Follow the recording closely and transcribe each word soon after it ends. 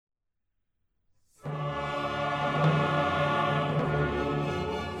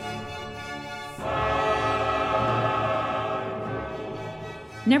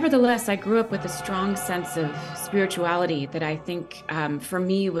Nevertheless, I grew up with a strong sense of spirituality that I think for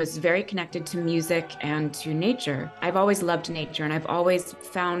me was very connected to music and to nature. I've always loved nature and I've always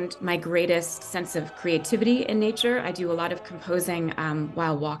found my greatest sense of creativity in nature. I do a lot of composing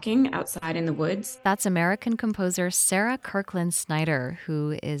while walking outside in the woods. That's American composer Sarah Kirkland Snider,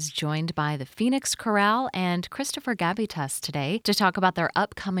 who is joined by the Phoenix Chorale and Christopher Gabitas today to talk about their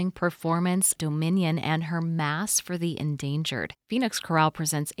upcoming performance, Dominion, and her Mass for the Endangered. Phoenix Chorale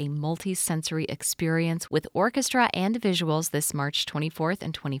presents a multi-sensory experience with orchestra and visuals this March 24th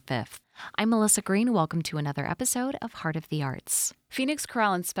and 25th. I'm Melissa Green. Welcome to another episode of Heart of the Arts. Phoenix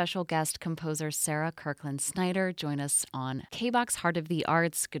Chorale and special guest composer Sarah Kirkland Snider join us on KBOX Heart of the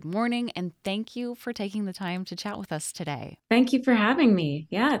Arts. Good morning, and thank you for taking the time to chat with us today. Thank you for having me.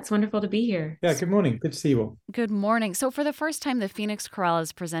 Yeah, it's wonderful to be here. Yeah, good morning. Good to see you all. Good morning. So for the first time, the Phoenix Chorale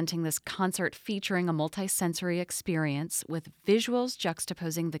is presenting this concert featuring a multi-sensory experience with visuals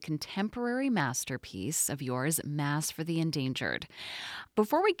juxtaposing the contemporary masterpiece of yours, Mass for the Endangered.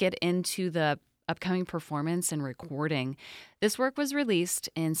 Before we get into the upcoming performance and recording, this work was released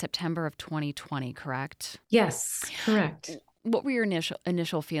in September of 2020, correct? Yes, correct. What were your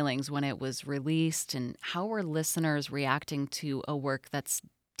initial feelings when it was released, and how were listeners reacting to a work that's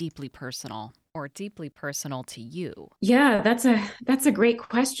deeply personal or deeply personal to you? Yeah, that's a great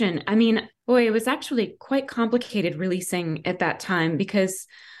question. I mean, boy, it was actually quite complicated releasing at that time because,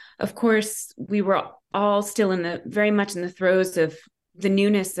 of course, we were all still very much in the throes of the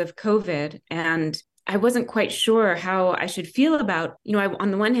newness of COVID. And I wasn't quite sure how I should feel about,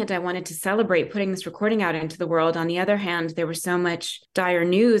 on the one hand, I wanted to celebrate putting this recording out into the world. On the other hand, there was so much dire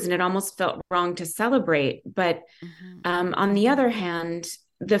news and it almost felt wrong to celebrate. But on the other hand,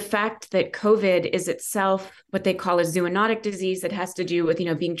 the fact that COVID is itself what they call a zoonotic disease that has to do with,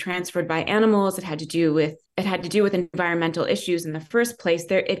 being transferred by animals. It had to do with environmental issues in the first place.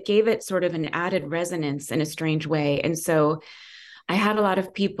 It gave it sort of an added resonance in a strange way. And so I had a lot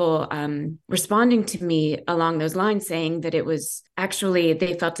of people responding to me along those lines, saying that it was actually,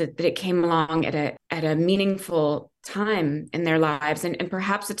 they felt that it came along at a meaningful time in their lives, and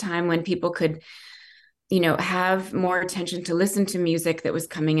perhaps a time when people could, have more attention to listen to music that was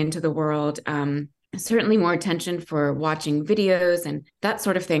coming into the world. Certainly more attention for watching videos and that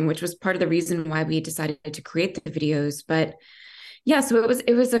sort of thing, which was part of the reason why we decided to create the videos. But yeah, so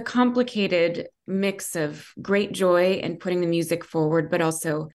it was a complicated mix of great joy and putting the music forward, but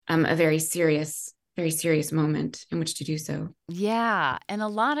also a very serious moment in which to do so. Yeah, and a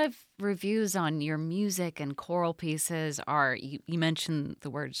lot of reviews on your music and choral pieces are, you mentioned the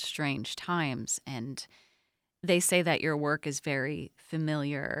word strange times, and they say that your work is very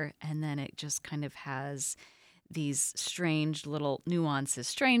familiar, and then it just kind of has these strange little nuances,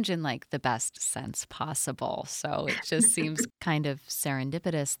 strange in like the best sense possible. So it just seems kind of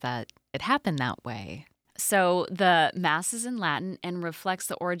serendipitous that it happened that way. So the Mass is in Latin and reflects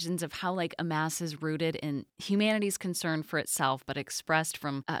the origins of how like a Mass is rooted in humanity's concern for itself, but expressed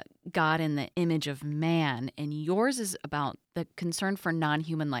from God in the image of man. And yours is about the concern for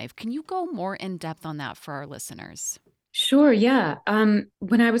non-human life. Can you go more in depth on that for our listeners? Sure, yeah.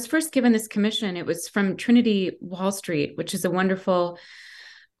 When I was first given this commission, it was from Trinity Wall Street, which is a wonderful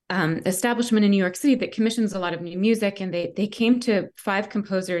establishment in New York City that commissions a lot of new music. And they came to 5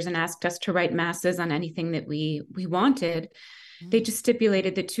 composers and asked us to write masses on anything that we wanted. They just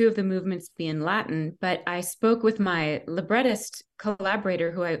stipulated that 2 of the movements be in Latin, but I spoke with my librettist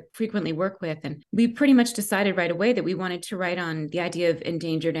collaborator who I frequently work with, and we pretty much decided right away that we wanted to write on the idea of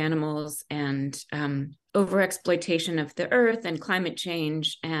endangered animals and overexploitation of the earth and climate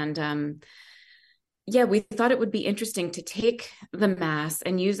change. And we thought it would be interesting to take the Mass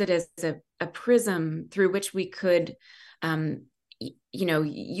and use it as a prism through which we could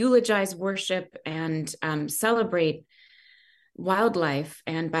eulogize, worship, and celebrate wildlife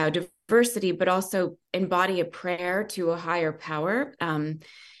and biodiversity, but also embody a prayer to a higher power.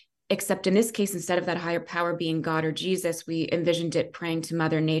 Except in this case, instead of that higher power being God or Jesus, we envisioned it praying to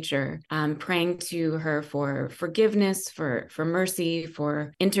Mother Nature, praying to her for forgiveness, for mercy,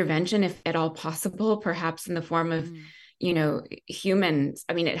 for intervention, if at all possible, perhaps in the form of, humans.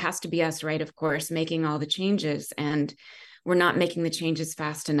 I mean, it has to be us, right? Of course, making all the changes, and we're not making the changes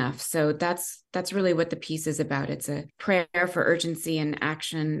fast enough. So that's really what the piece is about. It's a prayer for urgency and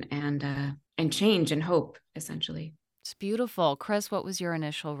action and change and hope, essentially. It's beautiful. Chris, what was your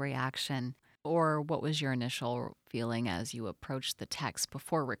initial reaction, or what was your initial feeling as you approached the text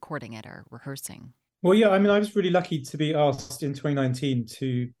before recording it or rehearsing? Well, yeah, I mean, I was really lucky to be asked in 2019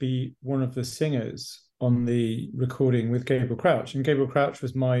 to be one of the singers on the recording with Gabriel Crouch, and Gabriel Crouch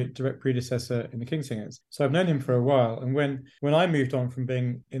was my direct predecessor in the Kingsingers. So I've known him for a while. And when I moved on from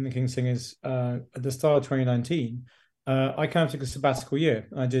being in the Kingsingers at the start of 2019, I kind of took a sabbatical year.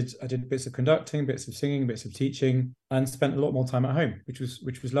 I did bits of conducting, bits of singing, bits of teaching, and spent a lot more time at home, which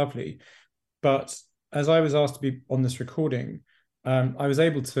was lovely. But as I was asked to be on this recording, I was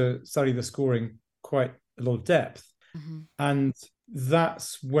able to study the scoring quite a lot of depth. Mm-hmm. And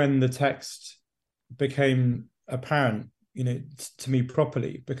that's when the text became apparent, to me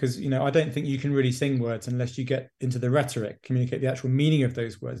properly, because, I don't think you can really sing words unless you get into the rhetoric, communicate the actual meaning of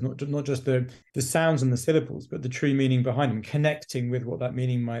those words, not just the sounds and the syllables, but the true meaning behind them, connecting with what that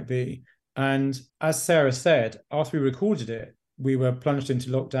meaning might be. And as Sarah said, after we recorded it, we were plunged into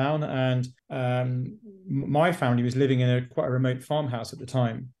lockdown, and my family was living in quite a remote farmhouse at the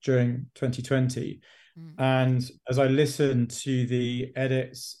time during 2020. And as I listened to the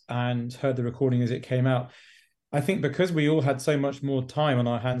edits and heard the recording as it came out, I think because we all had so much more time on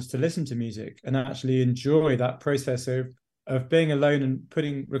our hands to listen to music and actually enjoy that process of being alone and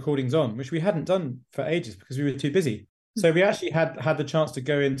putting recordings on, which we hadn't done for ages because we were too busy. So we actually had the chance to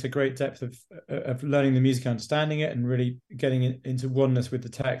go into great depth of learning the music, understanding it, and really getting into oneness with the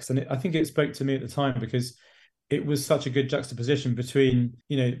text. And I think it spoke to me at the time because it was such a good juxtaposition between,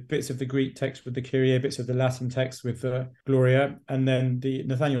 bits of the Greek text with the Kyrie, bits of the Latin text with the Gloria, and then the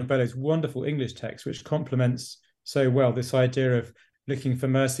Nathaniel Bellow's wonderful English text, which complements so well this idea of looking for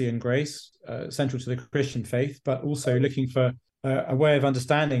mercy and grace, central to the Christian faith, but also looking for a way of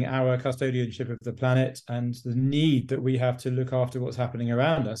understanding our custodianship of the planet and the need that we have to look after what's happening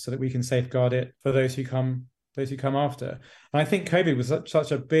around us so that we can safeguard it for those who come after. And I think COVID was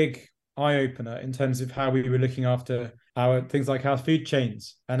such a big eye-opener in terms of how we were looking after our things like our food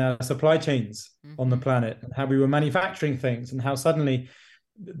chains and our supply chains on the planet, and how we were manufacturing things, and how suddenly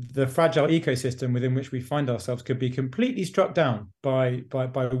the fragile ecosystem within which we find ourselves could be completely struck down by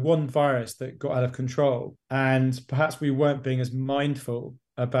one virus that got out of control. And perhaps we weren't being as mindful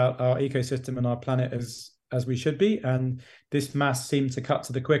about our ecosystem and our planet as we should be. And this mass seemed to cut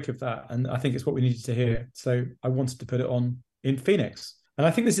to the quick of that. And I think it's what we needed to hear. So I wanted to put it on in Phoenix. And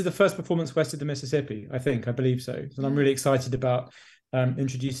I think this is the first performance west of the Mississippi. I believe so. And I'm really excited about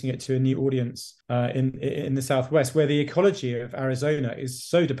introducing it to a new audience in the Southwest, where the ecology of Arizona is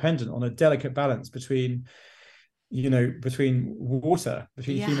so dependent on a delicate balance between water,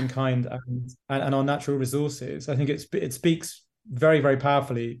 between humankind and our natural resources. I think it speaks very, very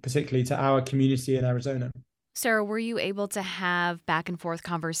powerfully, particularly to our community in Arizona. Sarah, were you able to have back and forth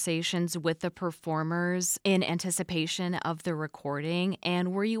conversations with the performers in anticipation of the recording?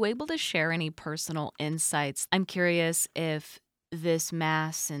 And were you able to share any personal insights? I'm curious if this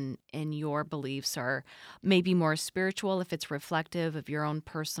mass and your beliefs are maybe more spiritual, if it's reflective of your own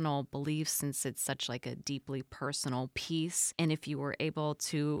personal beliefs, since it's such like a deeply personal piece, and if you were able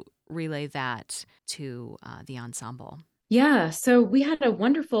to relay that to the ensemble. Yeah, so we had a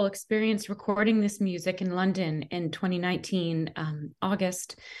wonderful experience recording this music in London in 2019,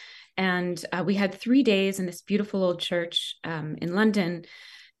 August. And we had 3 days in this beautiful old church in London.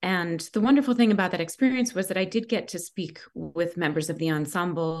 And the wonderful thing about that experience was that I did get to speak with members of the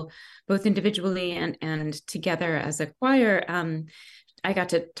ensemble, both individually and together as a choir. I got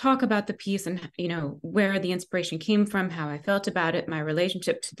to talk about the piece and, where the inspiration came from, how I felt about it, my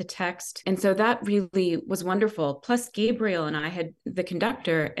relationship to the text. And so that really was wonderful. Plus Gabriel and the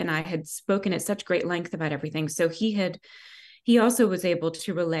conductor, and I had spoken at such great length about everything. So he also was able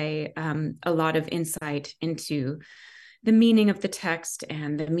to relay a lot of insight into the meaning of the text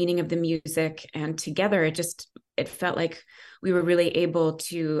and the meaning of the music. And together it felt like we were really able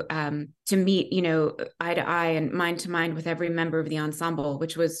to meet, eye to eye and mind to mind with every member of the ensemble,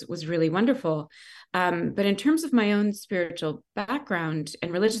 which was really wonderful. But in terms of my own spiritual background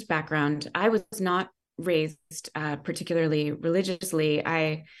and religious background, I was not raised particularly religiously.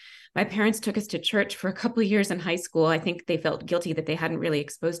 My parents took us to church for a couple of years in high school. I think they felt guilty that they hadn't really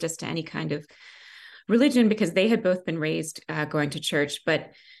exposed us to any kind of religion because they had both been raised going to church,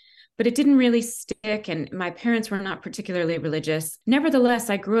 but it didn't really stick. And my parents were not particularly religious.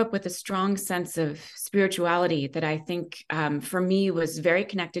 Nevertheless, I grew up with a strong sense of spirituality that I think for me was very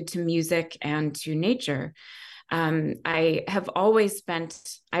connected to music and to nature. I've always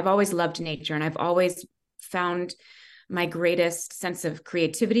loved nature, and I've always found my greatest sense of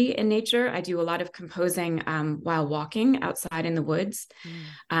creativity in nature. I do a lot of composing while walking outside in the woods.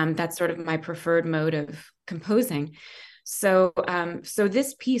 That's sort of my preferred mode of composing. So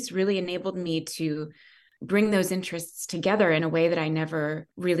this piece really enabled me to bring those interests together in a way that I never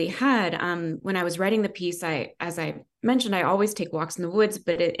really had. When I was writing the piece, as I mentioned, I always take walks in the woods,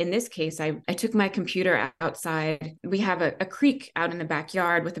 but in this case, I took my computer outside. We have a creek out in the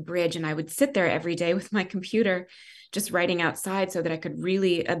backyard with a bridge, and I would sit there every day with my computer, just writing outside so that I could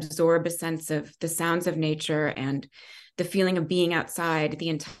really absorb a sense of the sounds of nature and the feeling of being outside the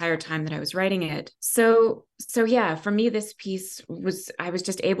entire time that I was writing it. So yeah, for me, this piece I was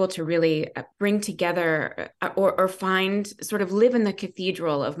just able to really bring together or find, sort of live in the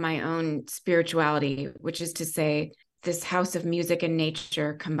cathedral of my own spirituality, which is to say, this house of music and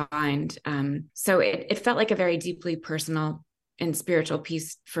nature combined. So it felt like a very deeply personal and spiritual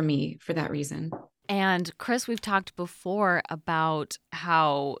piece for me for that reason. And Chris, we've talked before about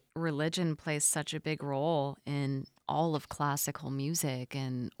how religion plays such a big role in all of classical music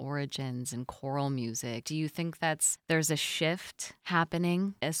and origins and choral music. Do you think there's a shift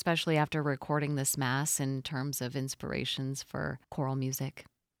happening, especially after recording this mass, in terms of inspirations for choral music?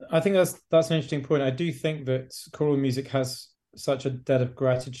 I think that's an interesting point. I do think that choral music has such a debt of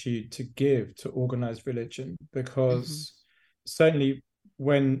gratitude to give to organized religion, because certainly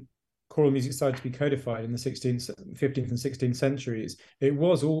when choral music started to be codified in the 16th, 15th and 16th centuries,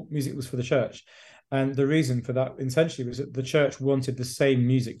 all music was for the church. And the reason for that essentially was that the church wanted the same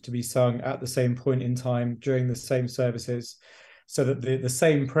music to be sung at the same point in time during the same services, so that the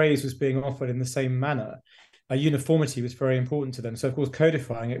same praise was being offered in the same manner. Uniformity was very important to them. So of course,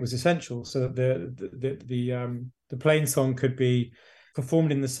 codifying it was essential so that the plain song could be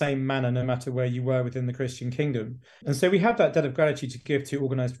performed in the same manner no matter where you were within the Christian kingdom. And so we have that debt of gratitude to give to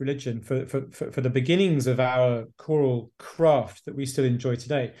organized religion for the beginnings of our choral craft that we still enjoy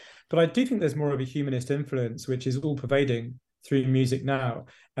today. But I do think there's more of a humanist influence, which is all pervading through music now.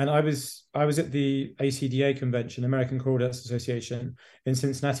 And I was at the ACDA convention, American Choral Association, in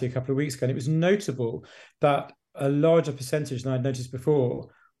Cincinnati a couple of weeks ago, and it was notable that a larger percentage than I'd noticed before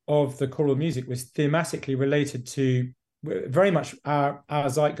of the choral music was thematically related to very much our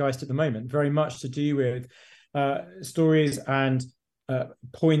zeitgeist at the moment, very much to do with stories and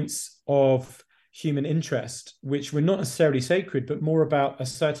points of human interest, which were not necessarily sacred, but more about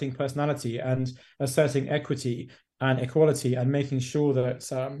asserting personality and asserting equity and equality, and making sure that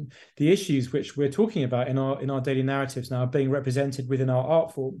the issues which we're talking about in our daily narratives now are being represented within our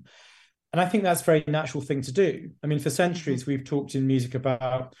art form. And I think that's a very natural thing to do. I mean, for centuries, we've talked in music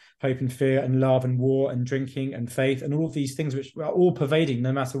about hope and fear and love and war and drinking and faith and all of these things which are all pervading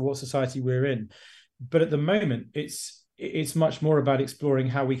no matter what society we're in. But at the moment, it's much more about exploring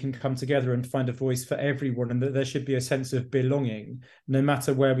how we can come together and find a voice for everyone, and that there should be a sense of belonging no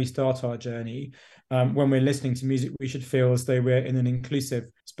matter where we start our journey. When we're listening to music, we should feel as though we're in an inclusive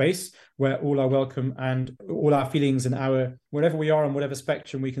space where all are welcome, and all our feelings and our wherever we are on whatever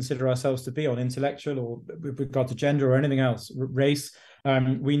spectrum we consider ourselves to be on, intellectual or with regard to gender or anything else, race,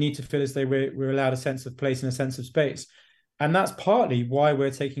 we need to feel as though we're allowed a sense of place and a sense of space. And that's partly why we're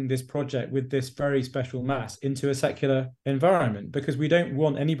taking this project with this very special mass into a secular environment, because we don't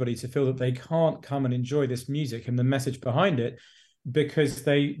want anybody to feel that they can't come and enjoy this music and the message behind it because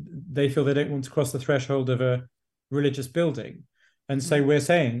they feel they don't want to cross the threshold of a religious building. And so we're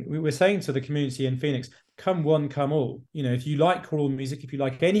saying to the community in Phoenix, come one, come all. You know, if you like choral music, if you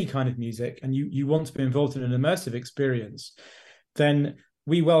like any kind of music, and you want to be involved in an immersive experience, then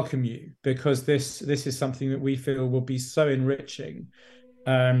we welcome you, because this is something that we feel will be so enriching.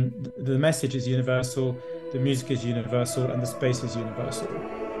 The message is universal, the music is universal, and the space is universal.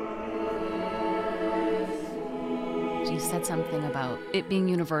 You said something about it being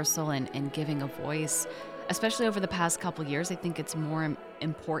universal and giving a voice. Especially over the past couple years, I think it's more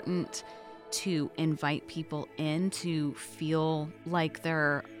important to invite people in to feel like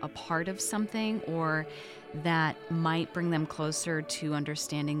they're a part of something, or that might bring them closer to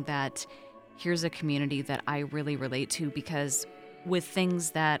understanding that here's a community that I really relate to. Because with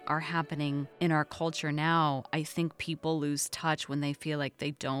things that are happening in our culture now, I think people lose touch when they feel like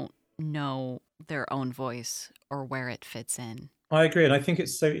they don't know their own voice or where it fits in. I agree. And I think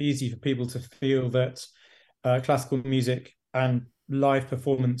it's so easy for people to feel that classical music and live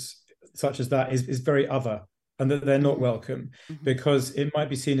performance such as that is very other, and that they're not welcome, because it might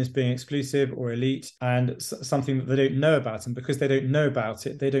be seen as being exclusive or elite and something that they don't know about. And because they don't know about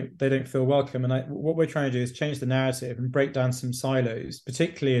it, they don't feel welcome. And what we're trying to do is change the narrative and break down some silos,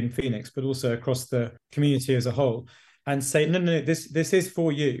 particularly in Phoenix, but also across the community as a whole, and say, no, this is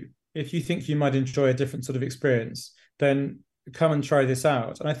for you. If you think you might enjoy a different sort of experience, then come and try this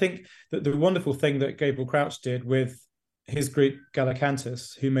out. And I think that the wonderful thing that Gabriel Crouch did with his group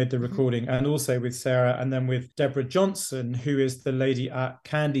Gallicantus, who made the recording, and also with Sarah, and then with Deborah Johnson, who is the lady at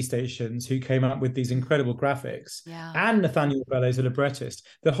Candy Stations, who came up with these incredible graphics, and Nathaniel Bellows, a librettist.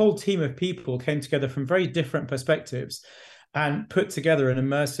 The whole team of people came together from very different perspectives and put together an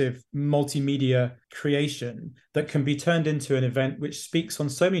immersive multimedia creation that can be turned into an event which speaks on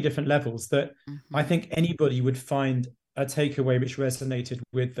so many different levels that I think anybody would find a takeaway which resonated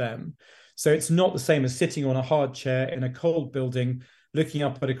with them. So it's not the same as sitting on a hard chair in a cold building, looking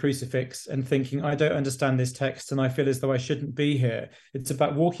up at a crucifix and thinking, I don't understand this text and I feel as though I shouldn't be here. It's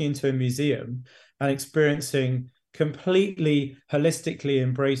about walking into a museum and experiencing completely holistically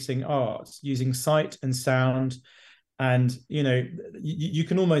embracing art using sight and sound. And, you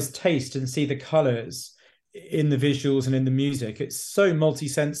can almost taste and see the colors in the visuals and in the music. It's so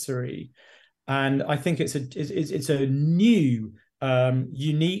multisensory. And I think it's a new,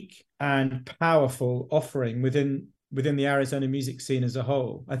 unique and powerful offering within the Arizona music scene as a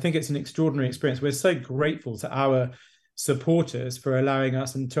whole. I think it's an extraordinary experience. We're so grateful to our supporters for allowing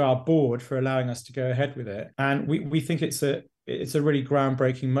us, and to our board for allowing us to go ahead with it. And we think it's a really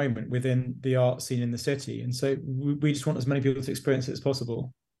groundbreaking moment within the art scene in the city. And so we just want as many people to experience it as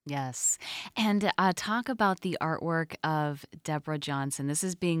possible. Yes. And talk about the artwork of Deborah Johnson. This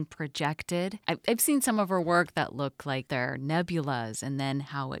is being projected. I've seen some of her work that look like they're nebulas, and then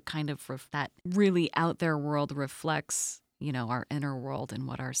how it kind of, that really out there world reflects, our inner world and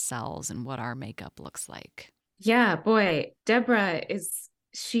what our cells and what our makeup looks like. Yeah, boy, Deborah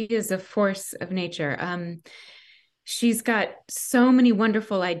she is a force of nature. She's got so many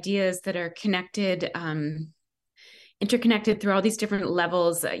wonderful ideas that are interconnected through all these different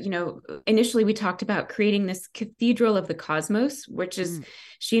levels. Initially we talked about creating this cathedral of the cosmos, which is,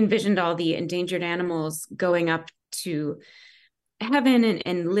 she envisioned all the endangered animals going up to heaven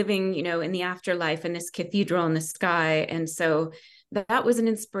and living, in the afterlife in this cathedral in the sky. And so that was an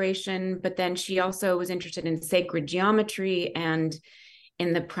inspiration. But then she also was interested in sacred geometry and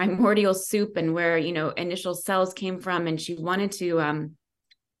in the primordial soup and where, initial cells came from. And she wanted to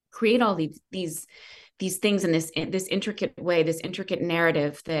create all these things in this intricate way, this intricate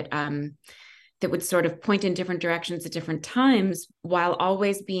narrative that would sort of point in different directions at different times, while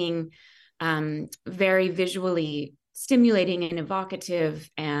always being very visually stimulating and evocative.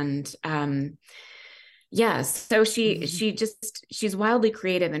 And so she's wildly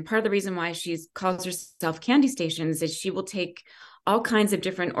creative. And part of the reason why she calls herself Candy Stations is she will take all kinds of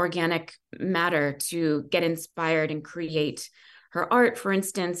different organic matter to get inspired and create her art. For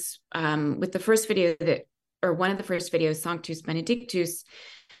instance, with the first video one of the first videos, Sanctus Benedictus,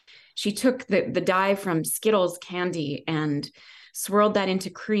 she took the dye from Skittles candy and swirled that into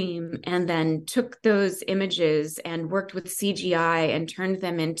cream, and then took those images and worked with CGI and turned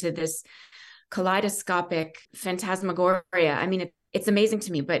them into this kaleidoscopic phantasmagoria. I mean, it's amazing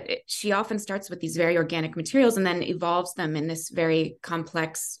to me, but she often starts with these very organic materials and then evolves them in this very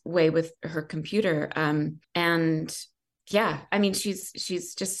complex way with her computer. Yeah, I mean, she's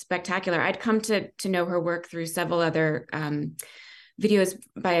just spectacular. I'd come to know her work through several other videos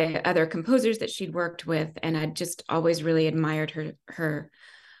by other composers that she'd worked with, and I'd just always really admired her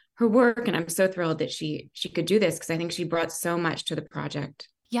work. And I'm so thrilled that she could do this, because I think she brought so much to the project.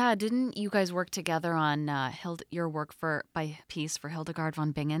 Yeah, didn't you guys work together on your work by piece for Hildegard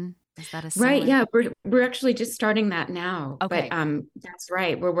von Bingen? Is that a similar... Right? Yeah, we're actually just starting that now. Okay. But that's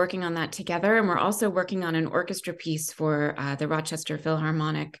right. We're working on that together, and we're also working on an orchestra piece for the Rochester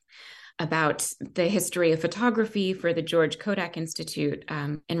Philharmonic about the history of photography for the George Kodak Institute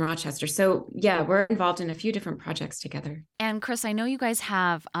in Rochester. So yeah, we're involved in a few different projects together. And Chris, I know you guys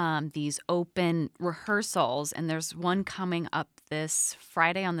have these open rehearsals, and there's one coming up this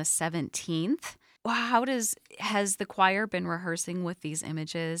Friday on the 17th. Has the choir been rehearsing with these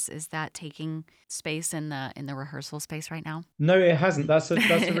images? Is that taking space in the rehearsal space right now? No, it hasn't. That's a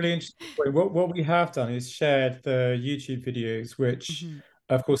really interesting point. What we have done is shared the YouTube videos, which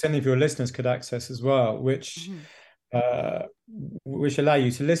of course any of your listeners could access as well, which allow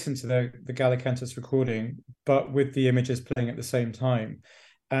you to listen to the Gallicantus recording, but with the images playing at the same time.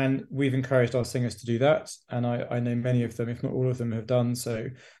 And we've encouraged our singers to do that. And I know many of them, if not all of them, have done so.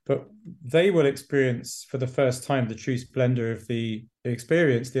 But they will experience for the first time the true splendor of the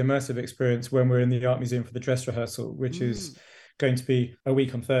experience, the immersive experience, when we're in the Art Museum for the dress rehearsal, which is going to be a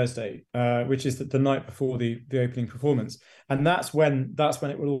week on Thursday, which is the night before the opening performance. And that's when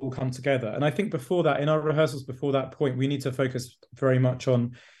it will all come together. And I think before that, in our rehearsals before that point, we need to focus very much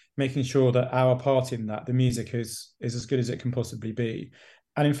on making sure that our part in that, the music, is as good as it can possibly be.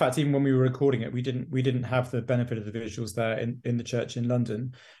 And in fact, even when we were recording it, we didn't have the benefit of the visuals there in the church in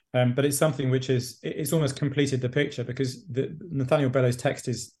London. But it's something which it's almost completed the picture, because Nathaniel Bellows' text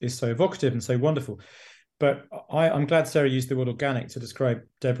is so evocative and so wonderful. But I'm glad Sarah used the word organic to describe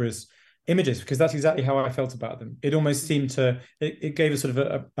Deborah's images, because that's exactly how I felt about them. It almost seemed it gave a sort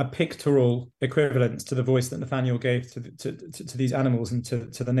of a pictorial equivalence to the voice that Nathaniel gave to these animals and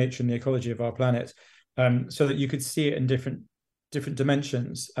to the nature and the ecology of our planet, so that you could see it in different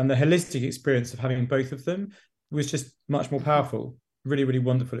dimensions. And the holistic experience of having both of them was just much more powerful. Really, really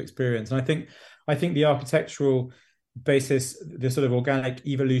wonderful experience. And I think the architectural basis, the sort of organic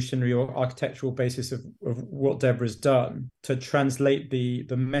evolutionary or architectural basis of what Deborah's done to translate the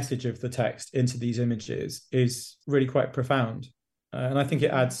message of the text into these images is really quite profound. And I think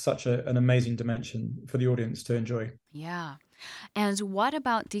it adds such an amazing dimension for the audience to enjoy. Yeah. And what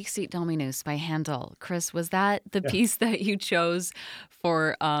about Dixit Dominus by Handel? Chris, was that the piece that you chose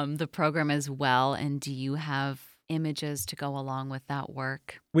for the program as well? And do you have images to go along with that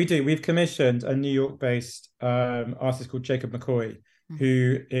work? We do. We've commissioned a New York-based artist called Jacob McCoy,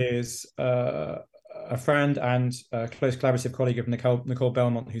 who is a friend and a close collaborative colleague of Nicole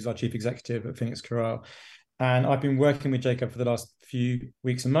Belmont, who's our chief executive at Phoenix Chorale. And I've been working with Jacob for the last few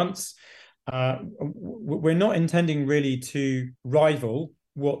weeks and months. We're not intending really to rival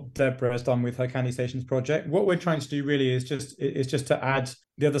what Deborah has done with her Candy Stations project. What we're trying to do really is just to add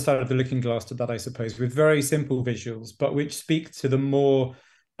the other side of the looking glass to that, I suppose, with very simple visuals, but which speak to the more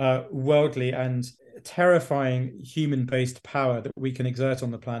worldly and terrifying human-based power that we can exert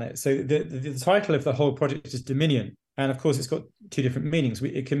on the planet. So the title of the whole project is Dominion. And of course, it's got two different meanings.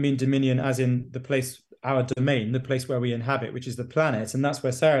 It can mean dominion as in the place, our domain, the place where we inhabit, which is the planet. And that's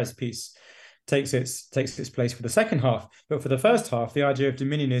where Sarah's piece takes its place for the second half. But for the first half, the idea of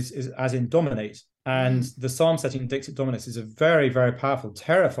dominion is as in dominate. And the psalm setting Dixit Dominus is a very, very powerful,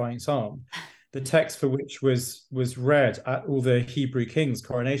 terrifying psalm, the text for which was read at all the Hebrew kings'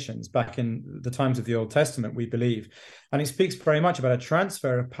 coronations back in the times of the Old Testament, we believe. And it speaks very much about a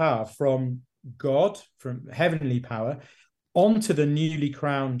transfer of power from God, from heavenly power, onto the newly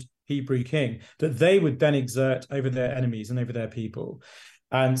crowned Hebrew king, that they would then exert over their enemies and over their people.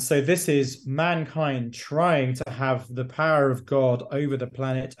 And so this is mankind trying to have the power of God over the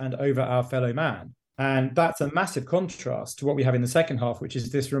planet and over our fellow man. And that's a massive contrast to what we have in the second half, which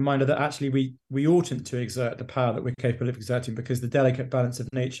is this reminder that actually we oughtn't to exert the power that we're capable of exerting, because the delicate balance of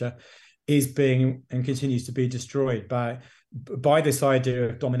nature is being and continues to be destroyed by this idea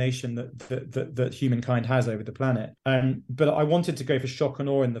of domination that humankind has over the planet. But I wanted to go for shock and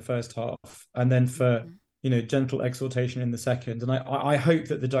awe in the first half, and then for gentle exhortation in the second. And I hope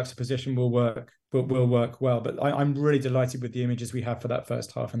that the juxtaposition will work well. But I'm really delighted with the images we have for that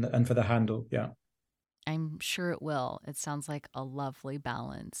first half and for the handle. Yeah. I'm sure it will. It sounds like a lovely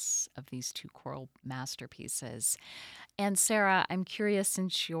balance of these two choral masterpieces. And Sarah, I'm curious,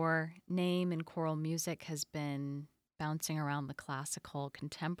 since your name in choral music has been bouncing around the classical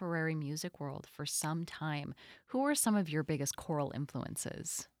contemporary music world for some time, who are some of your biggest choral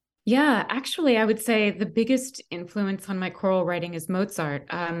influences? Yeah, actually, I would say the biggest influence on my choral writing is Mozart.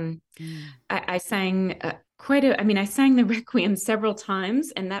 I sang I sang the Requiem several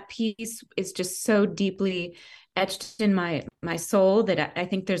times, and that piece is just so deeply etched in my soul that I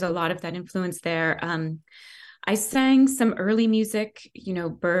think there's a lot of that influence there. I sang some early music,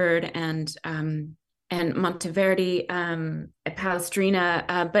 Bird and Monteverdi,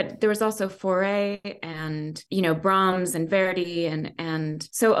 Palestrina, but there was also Fauré and, Brahms and Verdi. And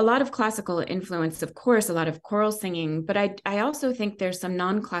so a lot of classical influence, of course, a lot of choral singing, but I also think there's some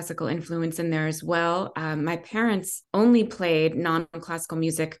non-classical influence in there as well. My parents only played non-classical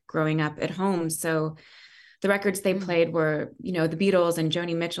music growing up at home. So the records they played were, the Beatles and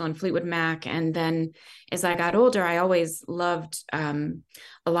Joni Mitchell and Fleetwood Mac. And then as I got older, I always loved a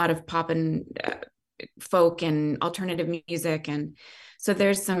lot of pop and folk and alternative music. And so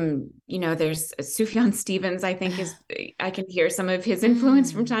there's some, there's Sufjan Stevens, I think I can hear some of his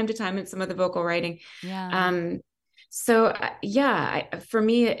influence from time to time in some of the vocal writing. Yeah. For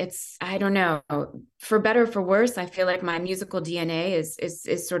me, it's, I don't know, for better or for worse, I feel like my musical DNA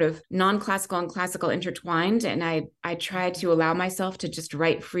is sort of non-classical and classical intertwined. And I try to allow myself to just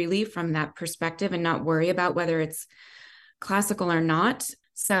write freely from that perspective and not worry about whether it's classical or not.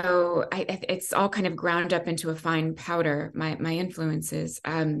 So it's all kind of ground up into a fine powder, my influences.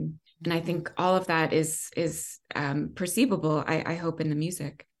 And I think all of that is perceivable, I hope, in the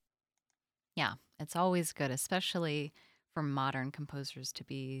music. Yeah, it's always good, especially for modern composers, to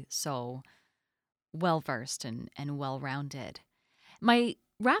be so well-versed and well-rounded. My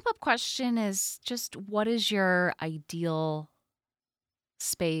wrap-up question is just, what is your ideal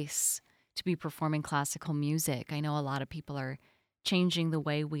space to be performing classical music? I know a lot of people are changing the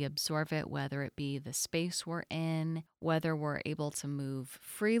way we absorb it, whether it be the space we're in, whether we're able to move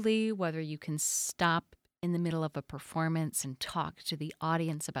freely, whether you can stop in the middle of a performance and talk to the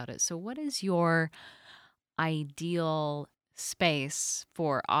audience about it. So what is your ideal space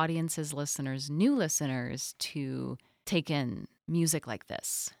for audiences, listeners, new listeners to take in music like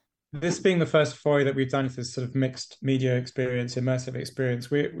this? This being the first foray that we've done to this sort of mixed media experience, immersive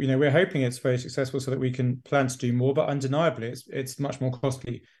experience, we're hoping it's very successful so that we can plan to do more. But undeniably, it's much more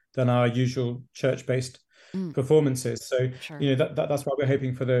costly than our usual church-based performances. So Sure. that's why we're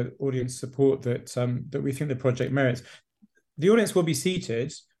hoping for the audience support that we think the project merits. The audience will be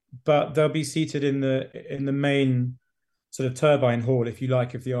seated, but they'll be seated in the main sort of turbine hall, if you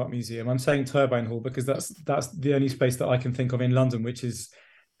like, of the art museum. I'm saying turbine hall because that's the only space that I can think of in London which is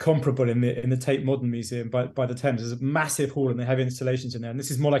comparable in the Tate Modern Museum by the Thames. There's a massive hall and they have installations in there, and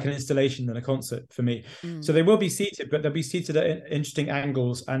this is more like an installation than a concert for me. So they will be seated, but they'll be seated at interesting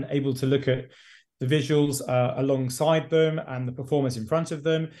angles and able to look at the visuals alongside them and the performers in front of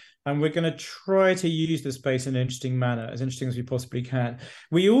them. And we're going to try to use the space in an interesting manner, as interesting as we possibly can.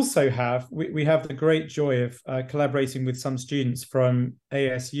 We also have the great joy of collaborating with some students from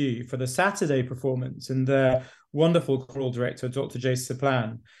ASU for the Saturday performance, and their wonderful choral director, Dr. Jace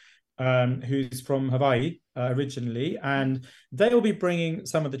Saplan, who's from Hawaii originally, and they will be bringing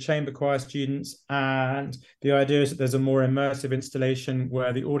some of the chamber choir students, and the idea is that there's a more immersive installation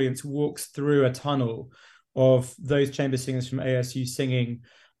where the audience walks through a tunnel of those chamber singers from ASU singing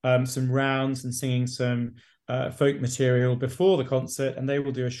some rounds and singing some folk material before the concert, and they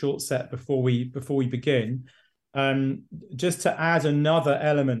will do a short set before we begin. Just to add another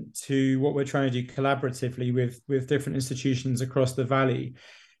element to what we're trying to do collaboratively with different institutions across the valley.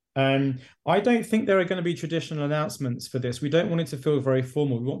 I don't think there are going to be traditional announcements for this. We don't want it to feel very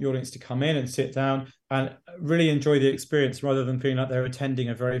formal. We want the audience to come in and sit down and really enjoy the experience rather than feeling like they're attending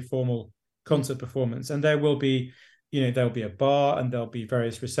a very formal concert performance. And there will be, there'll be a bar and there'll be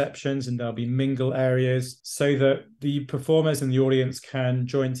various receptions and there'll be mingle areas so that the performers and the audience can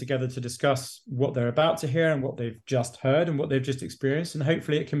join together to discuss what they're about to hear and what they've just heard and what they've just experienced. And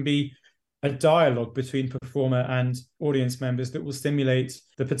hopefully it can be a dialogue between performer and audience members that will stimulate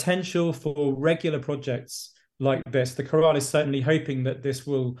the potential for regular projects like this. The Chorale is certainly hoping that this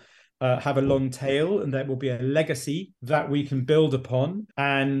will have a long tail and there will be a legacy that we can build upon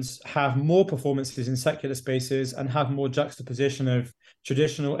and have more performances in secular spaces and have more juxtaposition of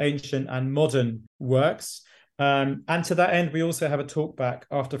traditional, ancient and modern works. And to that end, we also have a talk back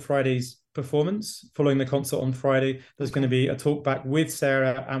after Friday's performance. Following the concert on Friday, there's going to be a talk back with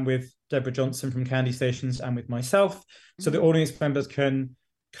Sarah and with Deborah Johnson from Candy Stations and with myself. So the audience members can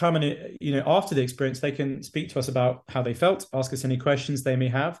come and, after the experience, they can speak to us about how they felt, ask us any questions they may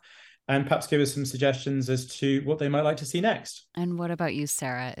have, and perhaps give us some suggestions as to what they might like to see next. And what about you,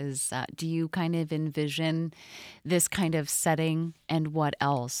 Sarah? Do you kind of envision this kind of setting, and what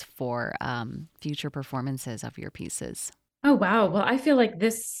else for future performances of your pieces? Oh, wow. Well, I feel like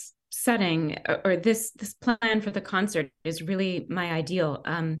this setting or this plan for the concert is really my ideal.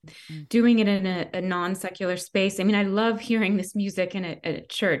 Doing it in a non-secular space. I mean, I love hearing this music in a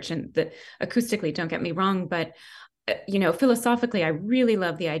church and acoustically, don't get me wrong, but philosophically, I really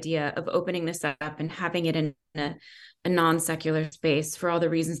love the idea of opening this up and having it in a non-secular space for all the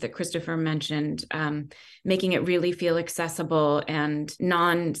reasons that Christopher mentioned, making it really feel accessible and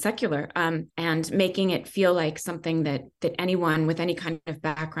non-secular, and making it feel like something that anyone with any kind of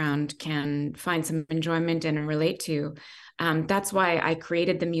background can find some enjoyment in and relate to. That's why I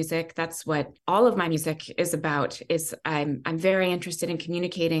created the music. That's what all of my music is about. I'm very interested in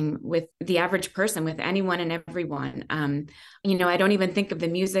communicating with the average person, with anyone and everyone. I don't even think of the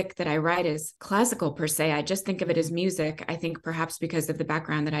music that I write as classical per se. I just think of it as music. I think perhaps because of the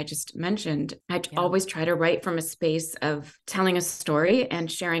background that I just mentioned, I always try to write from a space of telling a story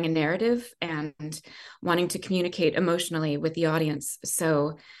and sharing a narrative and wanting to communicate emotionally with the audience.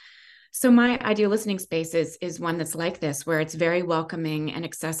 So my ideal listening space is one that's like this, where it's very welcoming and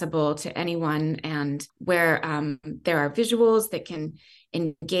accessible to anyone, and where there are visuals that can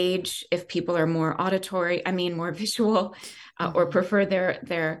engage if people are more more visual, or prefer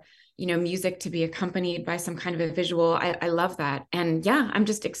their music to be accompanied by some kind of a visual. I love that. And I'm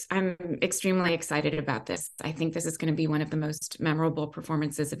extremely excited about this. I think this is going to be one of the most memorable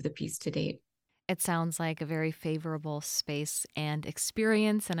performances of the piece to date. It sounds like a very favorable space and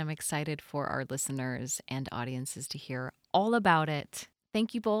experience, and I'm excited for our listeners and audiences to hear all about it.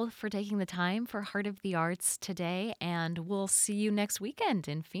 Thank you both for taking the time for Heart of the Arts today, and we'll see you next weekend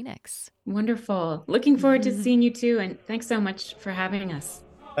in Phoenix. Wonderful. Looking forward to seeing you too, and thanks so much for having us.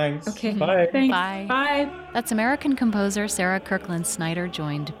 Thanks. Okay. Bye. Thanks. Bye. Bye. That's American composer Sarah Kirkland Snider,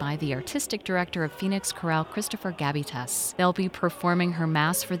 joined by the artistic director of Phoenix Chorale, Christopher Gabitas. They'll be performing her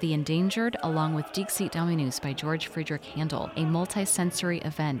Mass for the Endangered along with Dixit Dominus by George Friedrich Handel, a multi-sensory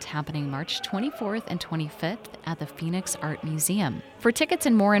event happening March 24th and 25th at the Phoenix Art Museum. For tickets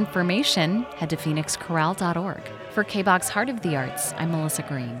and more information, head to phoenixchorale.org. For KBOX Heart of the Arts, I'm Melissa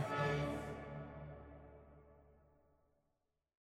Green.